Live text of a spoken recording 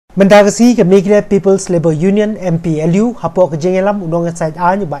Mendagasi ke Meghalaya People's Labour Union MPLU hapok ke jengelam undang side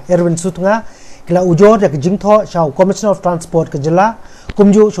an ba Erwin Sutunga kila ujor ya ke jingtho shau Commissioner of Transport ke jela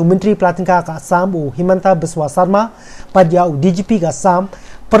kumju shu Menteri Pelatingka ke Assam u Himanta Biswa Sarma padya u DGP ke Assam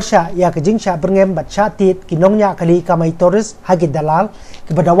persya ya ke jingsha berngem bat syatit ki nongnya kali kamai toris hagi dalal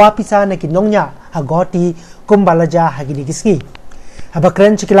ke Dawa pisa na ki nongnya hagoti kumbalaja hagi digisngi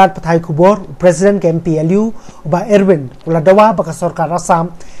Habakren cikilat pathai kubor Presiden ke MPLU uba Erwin ula Dawa baka sorkar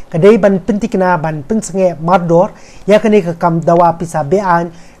Assam kadai ban pentikna ban pensenge mardor ya kene ke kam Dawa pisa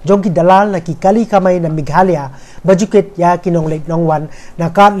bean jongki dalal na ki kali kamai na Meghalaya bajuket ya kinonglek nongwan na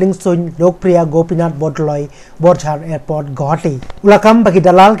kat lingsun lokpriya Gopinath Bodloy Borjar Airport Guwahati ula kam bagi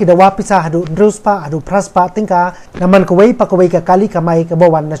dalal ki Dawa pisa hadu ndruspa hadu praspa tingka naman kawai pakawai ke kali kamai ke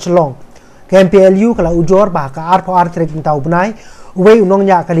bawan na Chelong ke MPLU kala ujor bah ka arpo artrek tau benai uwei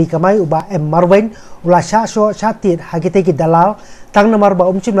unongnya kali kamai uba Marwen ula syasho syatit hagite ki dalal tang nomor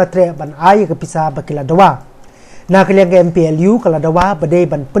ba umcim latre ban ai ke pisa bakila Dawa na kaliang ke MPLU kala Dawa badai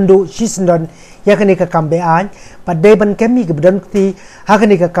ban pendu sisendon ya kene ke kambean badai ban kemi ke bedan kti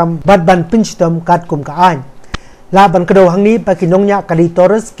hakene ke kam bad ban pinchitom kat kum ka an la ban kedo hangni baki nongnya kali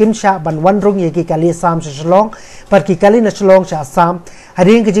Torres kimsha ban wanrung ye ki kali Assam Shalong par ki kali na Shalong sa Assam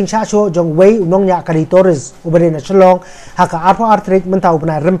haring ke jing sho jong wei nongnya kali Torres ubade na Shalong haka arpo artrik mentau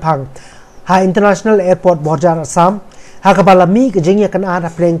bana rempang ha International Airport Borjar Assam haka balami ke jing ya kan ada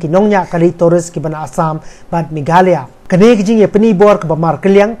pleng ki nongnya kali Torres ki bana Assam bad Meghalaya kene ke jing ya peni bor ke bamar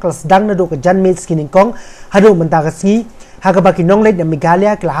keliang kelas dang na do ke janmit skining kong hadu mentagasngi haka baki nonglet na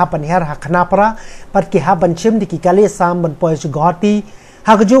Meghalaya kila hapan her hakanapara pat ki haban chim di ki kali Assam ban poy Guwahati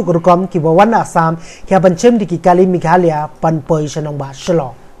haka juk rukom ki bawan Assam ki haban chim di ki kali Meghalaya pan poy Shanong ba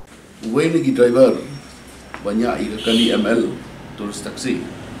Shalong Wei lagi driver banyak ika kali ML terus taksi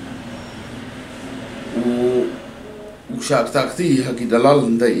usyak taksi haki dalal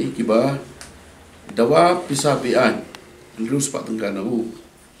ndai ki ba Dawa pisa bean terus pak tenggana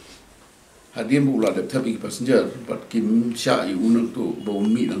hadir bulan tapi passenger pat kim sya i unang tu bau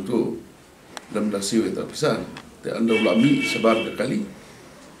mi nang tu dalam dasiu eta pisan te anda ulami sebar ke kali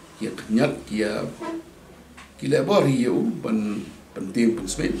kia kenyat kia lebor hiu ban penting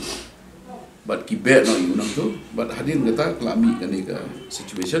pensmen bat ki bet no i unang tu bat hadir kata kelami kan ka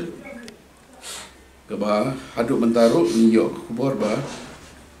situation ke ba haduk mentaro ni yo kubor ba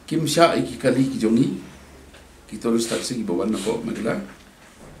kim sya i ki kali ki jongi ki terus taksi ki bawan nako Meghalaya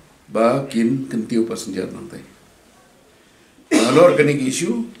ba kin kentiu passenger nanti. Alor kini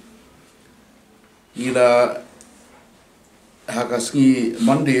isu ila hakasngi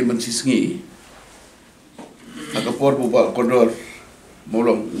Monday mensisngi hakapor buba kodor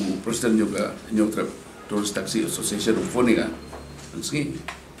molong presiden juga nyotrap Tourist Taxi Association of Phoninga ngi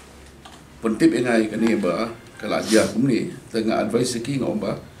pentip engai kani ba kala aja kumni tengah advice ki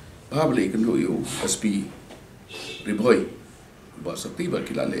ngomba ba beli kendo yo SP riboy ba sakti ba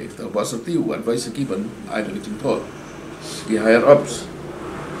kilale ta ba sakti u advice ki ban ai da jingtho ki higher ups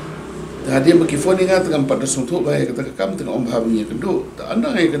ta dia bagi phone ingat dengan pada suntuk ba kata kam tengah om habnya kendo ta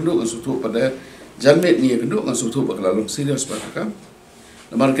anda ai kendo suntuk pada janmet ni kendo ngan suntuk ba lalu serius ba kam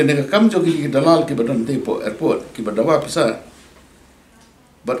namar kene kam jogi dalal ki badan tepo airport ki badawa pisa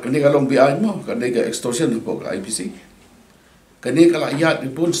bat kene kalong bi ai mo kene ga extortion po ka IPC kani kala ayat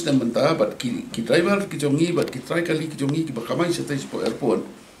pun sedang mentah bat ki driver ki jongi bat ki try kali ki jongi ki bakamai setai po airport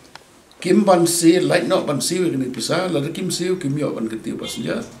kim ban se light not ban se kini pisa la kim se kim yo ban ketiu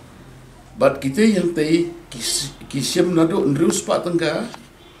passenger bat kita yang tei ki sim nado ndrus pa tengga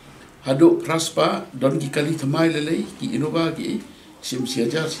hado praspa don ki kali thamai lelei ki innova ki sim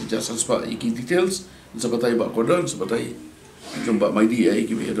siaja sanspa ki details sebatai ba kodon sebatai jomba maidi ai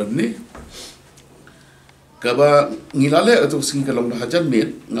ki don ni kaba ngilale atau sing kalong hajan met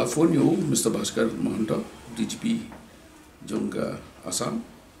nga phone you Mr. Bhaskar Mohanto DGP jongga Assam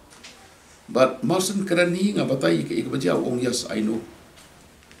but masan karani nga batai ke ikbaja ong yes I know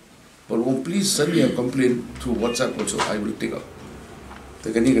but please send me a complaint through WhatsApp also I will take up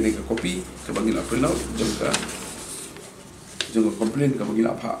tekani kani ka copy ka bangila print out jongga complaint ka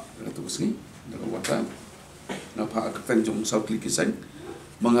bangila pha atau sing dalam WhatsApp na pha ka tan jong South Click kisang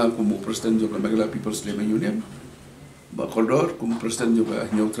mga kumu presiden juga Meghalaya People's Labour Union ba koldor kumu presiden juga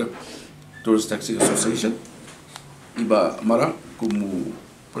Nyotrap Tourist Taxi Association iba mara kumu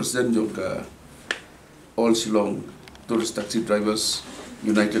presiden juga All Shillong Tourist Taxi Drivers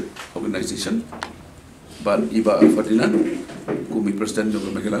United Organization ban iba Ferdinand kumu presiden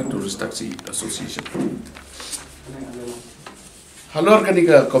juga Meghalaya Tourist Taxi Association halor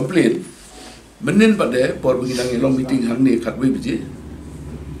kanika complain menin pada por mengilang long meeting hang ni katwe bije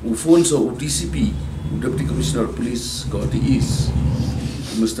Ufon so DCP Deputy Commissioner of Police Guwahati East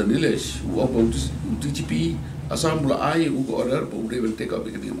Mr. Nilesh, who about DGP Assam mula ai who order but they will take up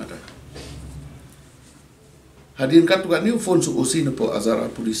begini mata. Hadirin kat tuan ni phone su osi na po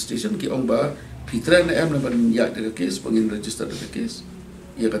Azara police station ki ong ba Pitra na em na ban ya de case pangin register de case.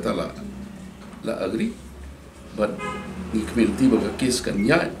 Ia kata la agree but ni community ba case kan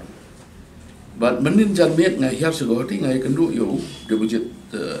ya but menin jalmet ngai hiar segoti ngai kendu yo de budget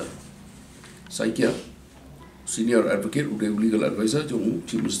Saikia senior advocate udah legal advisor jong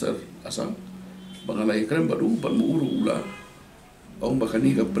Chief Minister Assam Meghalaya keren baru bermuru ula orang bahkan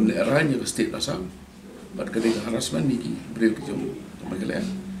ni ke peneranya ke state Assam but kena ke harassment ni ki beliau ke jong Meghalaya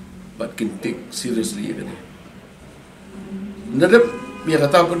but can take seriously kena nadap dia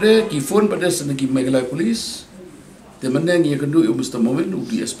kata pada ki phone pada senegi Meghalaya police temenang ia kendu yo Mr. Moment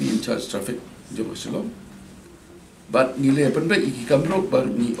DSP in charge traffic jong Assam but nilai pendek iki kamrok bar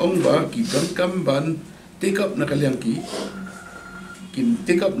ni ong ba ki kam ban take up na kaliang ki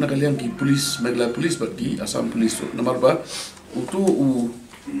take up na kaliang ki police Meghalaya police bagi Assam police nomor ba utu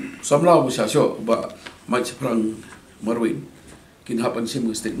samla bu syasyo ba mach perang marwin kin hapan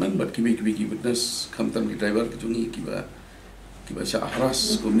sim statement but ki witness kamtan ki driver ki jungi ki ba sya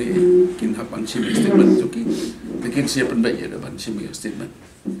haras kumni kin hapan sim statement joki lekin siap pendek ya ban sim statement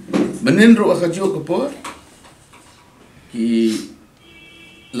menin ro akajo kapor ki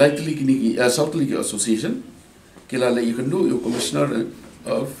likely kini South League Association kila la you can do your Commissioner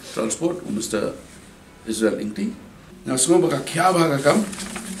of Transport Mr. Israel Ingti na semua baka kya ba kam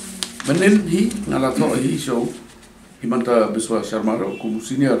menin hi ngala tho hi show himanta biswa sharma ro kum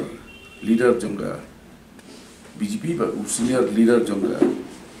senior leader jongga BJP ba senior leader jongga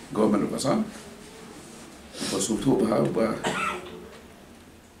government of Assam pasultu ba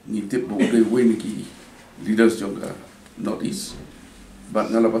ni tip bo de win ki leaders jongga Northeast but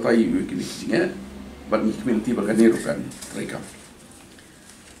ngala batai yu kini kinga but ni community ba kanero kan rekam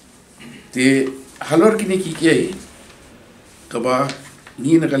te halor kini kiye kaba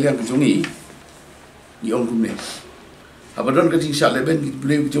ni na kalian jongi ni ong kumne abadon ka jing sha leben ki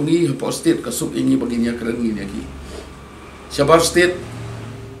bleu jongi ha state ka sub ingi baginya keren ni ki Shabar state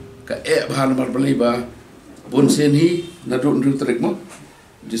ka bhan mar balai ba bonsen hi na dun trekmo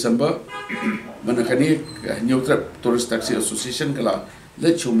December manakani Neutra Tourist Taxi Association kala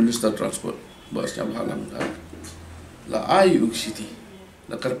let Chief Minister Transport bas jam halang la ayu city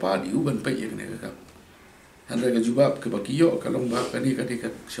la karpa di uban pe ye ne ka handra ga jubab ke bakiyo kalong ba kani ka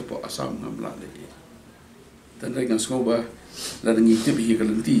siapa Assam ngamla le tandra ga skoba la ngi tip hi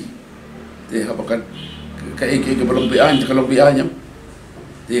kalanti te habakan ka ke balong bi an kalong bi anyam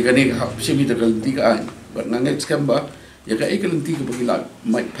te kani ka simi ta kalanti ka an ba nanget skamba ya ka kalanti ka bagila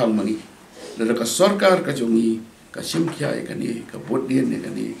mai phang mangi la ka sarkar ka jongi ka simkya e kani ka bodien ne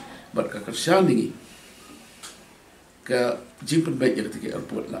kani bat ka kersan ni ka jimpen baik ya ketika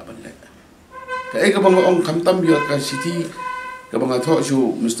airport la ban le ka ka bang ong kamtam yo ka city ka bang tho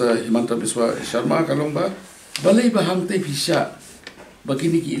chu Mr. Himanta Biswa Sharma kalong ba balai ba hang te pisa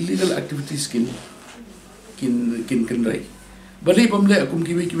bagini ki illegal activities kin rai balai pamle akum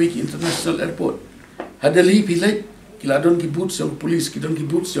ki international airport hadali pilai kiladon ki boots yang polis kidon ki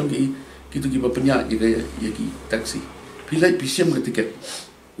boots yang ki kitu ki bapenya ya ki taxi pilai pisem ke tiket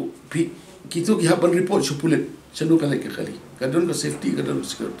kitu ki haban report su pulit sanu kali kadon ka safety kadon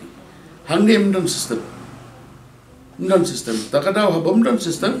security hangem dan system takadaw habam dan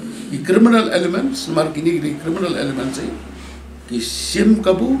system ki criminal elements markini ki criminal elements ki sim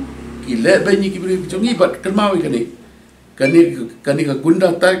kabu ki lebeni ki beri jongi bat kermawi kani ka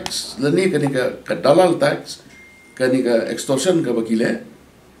gunda tax lani kani ka dalal tax kani ka extortion ka bakile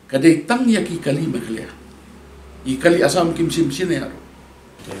kadai tang ya ki kali Meghalaya i kali Assam kim sim sine ya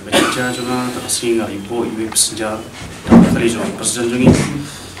baca juga tersinga ibu pesenjar kali jo presiden jungi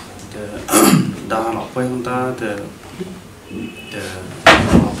dah apa yang ta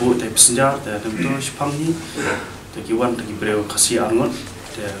abu pesenjar tentu sepang ni kiwan breu kasih angot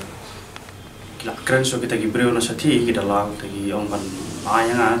kila keren so kita breu na sati kita lang ong ban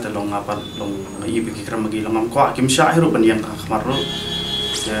ayang long apa long i pikir magi long am kwa kim sya hiru bandian kamaru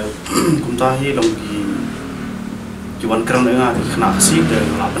kumtahi long kiwan keren nga kena kasih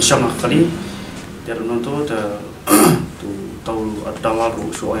la pensyam kali dia nonton tu tahu dalal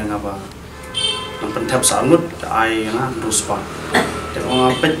so yang apa yang pentap sanut ai nga ruspa dan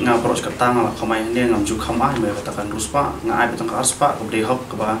orang pet nga approach katang la kamai dia ngam ju kamai me katakan ruspa nga ai betang arspa ko de hop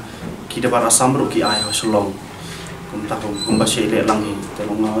ke ba ki de bar Assam ru ki ai haslong kum tahu kum ba shei le lang hi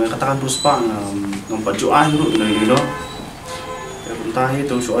telong nga katakan ruspa ngam baju ai ru ni lo kum tahi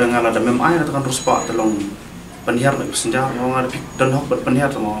tu so yang ala da mem ai katakan ruspa telong penhiar lagi senja orang ada dan hok penhiar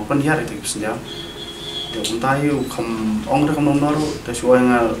sama penhiar itu senja kumtai kam ong dah kam noru te suai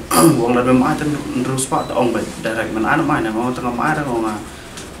nga wong la memai ten terus pak ong ba direct man ana mai na ngong tengah mai dah ngong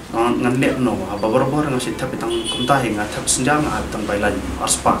ngan lep no ba bor ngasih tapi tang kumtai nga thap senjang nga tang bailan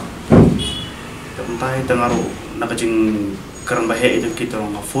arspa kumtai tengaru nakajing kerang bahe itu kita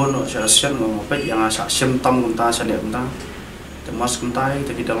ngafon sa asian ngopet yang asa sem tam kumtai sa lep kumtai temas kumtai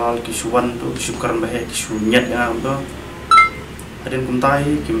te dalal kisuan tu syukaran bahe kisunyat nga to adin kumtai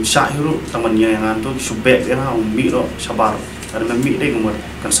kim syahiru temannya yang antu subek yang umi lo sabar ada memi deh ngumur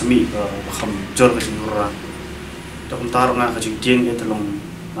kan semi bakam jor ke sinura to kumtar nga ka jing itu long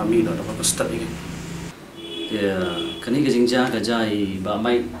mami lo dapat start ini ya kani ka jingja ka jai ba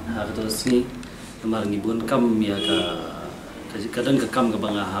mai ha ka to sini temar ngibun kam ya ka kadang ka kam ka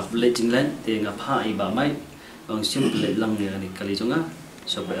banga hap le jinglan te nga pha i ba mai bang simple lang ya ni kali jonga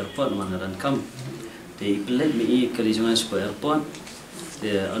sobe airport mangaran kam te pelet mi kali jangan supaya airport te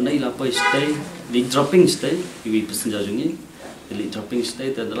anai la poi stay di dropping stay iwi passenger jungi di dropping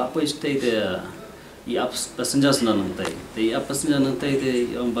stay te la poi stay te i up passengers na nang te up passenger nang te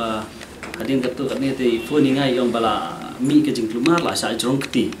yang ba hadin katu katni te phone ngai yang bala mi ke jing klumar la sa jong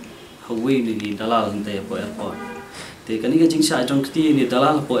kti hawi ni dalal te po airport te kani ke jing sa jong kti ni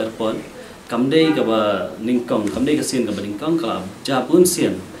dalal po airport kamdei ka ba ningkong kamdei ka sien ka ba ningkong kala ja pun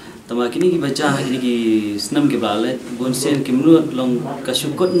sien tama kini ki baca kini ki senam ki balet bonsen ki menurut long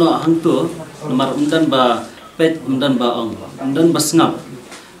kasukut no hangtu nomor undan ba pet undan ba ong undan ba sengap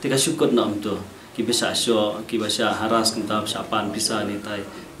te kasukut no amtu ki bisa syo ki bisa haras kentab sapan pisa ni tai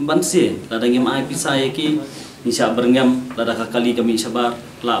banse lada ngem ai pisa ki ni sya berngam lada kali kami sabar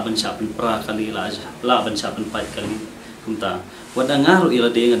la ban sapan pra kali la ban sapan pai kali kunta wada ngaru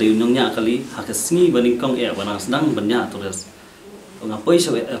ila de ngade nongnya kali hakasngi baningkong wana sedang banya terus ngapoi sa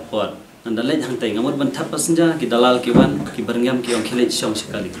airport nandalai hang tai ngamot ban thap passenger ki dalal ki wan ki berngam ki ong khile chong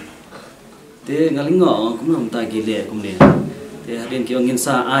sekali te ngalingo kumnom ta ki le kumne te harin ki ong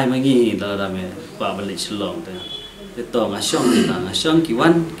insa ai mangi dala me pa balik selong te to ngasong ki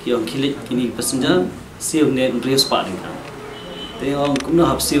wan ki ong khile kini passenger siu ne reus pa ding ka te ong kumno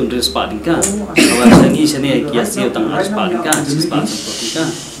hap siu reus pa ding ka awan sangi sene ki siu tang reus pa ding ka spa ka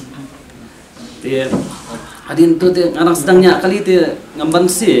te adin tu te anak sedangnya kali te ngamban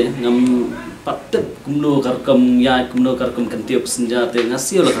si ngam patep kumno karkam ya kumno karkam kentiup senja te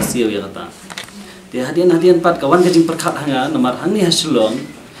ngasio la kasio ya kata te hadian pat kawan kajing perkat hanga nomor hangi hasilong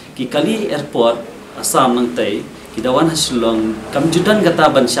ki kali airport Assam nang tai ki dawan hasilong kam judan kata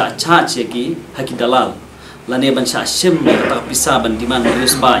ban sya cha ki haki dalal lane ban sya sim kata pisa ban diman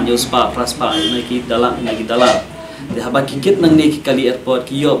yuspa praspa ki dalal te haba kikit nang ni ki kali airport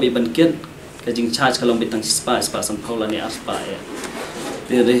ki yo be ban kit kajing charge kalau betang spa sampau la ni aspa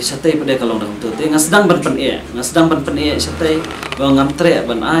ya de satai pada kalau dang tu te ngasdang ban pen e satai go ngam tre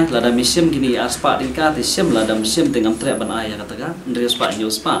ban ai la da misim gini aspa dingka te sim la da misim te ngam tre ban ai ya kata ka ndri spa nyu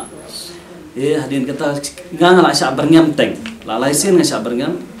spa hadin kata ngala sya berngam teng la laisin nga sya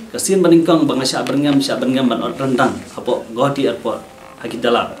berngam kasin baningkong bang sya berngam ban rendang apo go di airport haki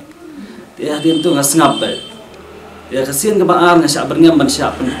dalal te hadin tu ngasngap ba ya kasian ke baar ngasya berngam ban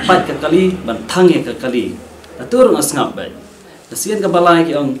sya penpat ke kali ban thang ke kali atur ngasngap ba kasian ke balai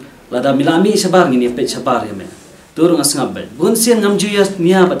ki ong lada milami sabar ngini pet sabar ya me tur ngasngap ba bun sian ngam juya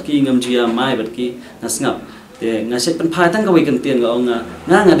nia bat ki ngam juya mai bat ki ngasngap te ngasek penpai tang ka wekan tien ga ong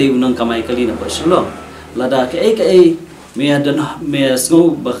nga de unang kamai kali na paslo lada ke ai me dan me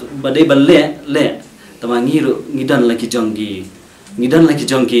sngo ba de ban le tamangiru ngidan lagi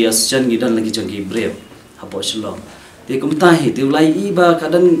jonggi asjan ngidan lagi jonggi brave hapo slo te kumtahi te ulai iba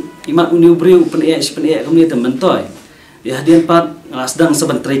kadang imat uniu breu pen e kami te mentoy dia hadian pat ngasdang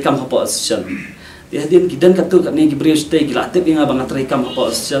saban trikam hapo asjan dia hadian kidan katu kat ni ki breu stay ki latip inga bang trikam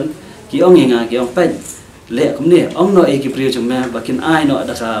hapo asjan ki ong inga ki ong pen le kumni ong no e ki breu cuma bakin ai no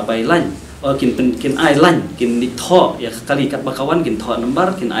ada ka bailan o kin ai lan kin ni tho ya kali kat bakawan kin tho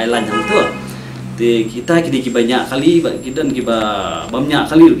nomor kin ai lan hang tu te kita ki banyak kali kidan ki ba banyak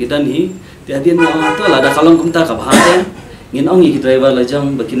kali kidan hi hadian orang tu lah ada kalong kumta ka bahaya ngin ongi ki driver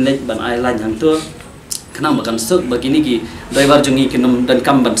lajang bakin lek ban island hang tu kenang bakan suk begini ki driver jungi kinum dan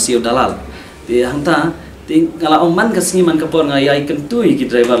kam ban siu dalal ti hang ta ti ngala oman kasngi man kapor ngai kentui ki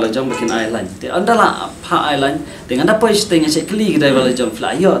driver lajang bakin island ti andala pha island ti nganda poi stay ngai kli ki driver lajang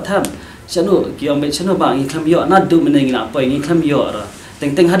fly yo tham chanu ki ong be chanu ba ngi kham yo na du meneng na poi ngi kham yo ra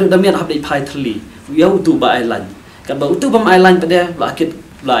teng hadu damian hab dei phai thli yo tu ba island kan ba tu bam island pada lakit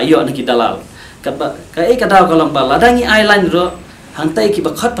la yo nak kita dalal kai kadau kalau bala dangi island ro hantai ki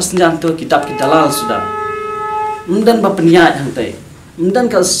bakhot pasnjan tu kitab kita dalal sudah undan ba peniat hantai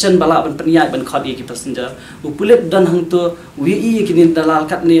dan ka sen bala ban peniai ban khot ki passenger upulet dan hang to wi kini dalal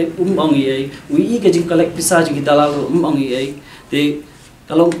kat ni ong ye wi ke jing collect pisa jing dalal ong ye te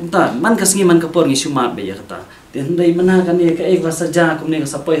kalau ta man ka singi man ka por ngi sumat be ya kata te ndai mana kan ni ka ek saja kum ni ka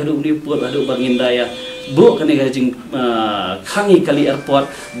sapai hadu ni put hadu bangin daya bu kan ni ka jing khangi kali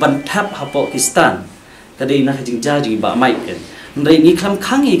airport ban tap hapo Pakistan kadai na jing ja jing ba mai kan ndai ni kham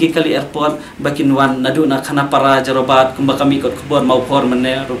khangi ki kali airport bakin wan nadu na khana para jarobat kumba kami kot khobor mau khor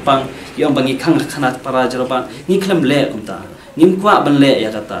mane rupang yom bangi khang khana para jarobat ni kham le kumta ngim kwa ban le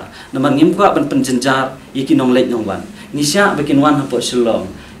ya kata naman ngim kwa ban penjenjar yiki nong le nong wan nisya bakin wan hapo Shillong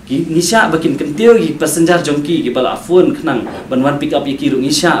ki nisya bakin kentio ki passenger jongki ki bala phone khnang ban wan pick up yiki ru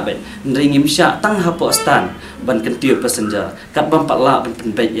nisya be ndai ngim sya tang hapo stan ban kentio passenger kat bam patla ban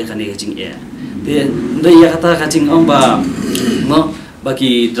penbet ya kani jing e dia ndai ya kata kacing omba no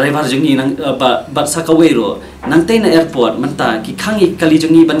bagi driver jengi nang bat sakawero nang tei na airport menta ki khangi kali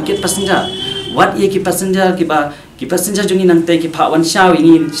jengi ban kit passenger wat ye ki passenger ki passenger jengi nang tei ki pha wan shaw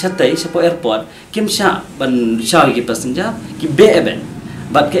ini chatai sapo airport kim sha ban shaw ki passenger ki be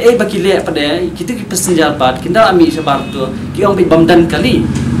bat ke bagi le pada kitu ki passenger bat kinda ami sabar tu ki ong bi bamdan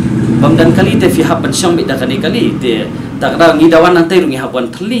kali te fi hab ban shong bi da kali te tak ada ngi dawan nang tei rungi habuan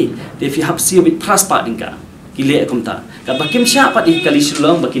thli te fi hab siu bi pras pa dingka kile kumta ka bakim sya pat di kali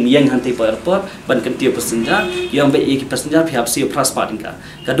Shillong bakin yang hantai po airport ban kentiu passenger yang be ki passenger fi hab siu pras pa dingka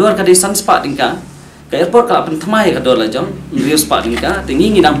kador ka di san spa dingka ka airport ka pen thmai ka dor la jong rius pa dingka te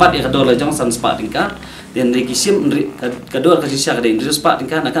ngi nampat ya ka dor la jong san spa dingka den ri kisim kador ka sya ka di rius pa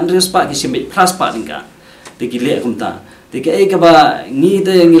dingka na kan rius pa kisim bi pras pa dingka te kile kumta te ka ba ngi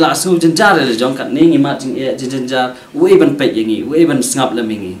te ngi la su jenjar le jong kat ni ngi ma jing e jenjar we ban pe yengi we ban sngap la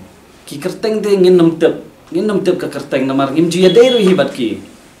mingi ki kerteng te ngin nam tep ka kerteng namar ngim ju ya dei ru hibat ki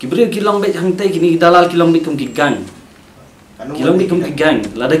bri kilong be hang te kini dalal kilong dikum ki gang kilong dikum ki gang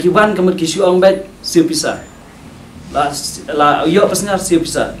la da ki wan kamut ki suang bet siu pisa la yo pasnya siu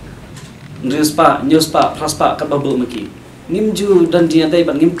pisa news pa praspa kat babu maki ngim ju dan dia dei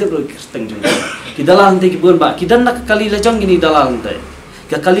ban ngim tep ru kerteng ju ki dalal hang te ki bun ba ki dan nak kali la jong ini dalal hang te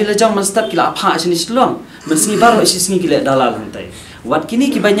ka kali la jong man start ki la apha sini Shillong man singi baru isi singi ki le dalal hang te wat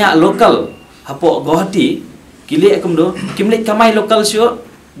kini ki banyak lokal hapo Guwahati kile akumdo kimlet kamai lokal syo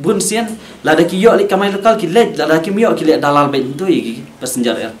bun sian lada ki yo li kamai lokal kilet lada ki yo kile dalal ben tu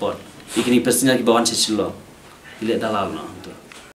passenger airport ikini passenger ki bawan Shillong kile dalal no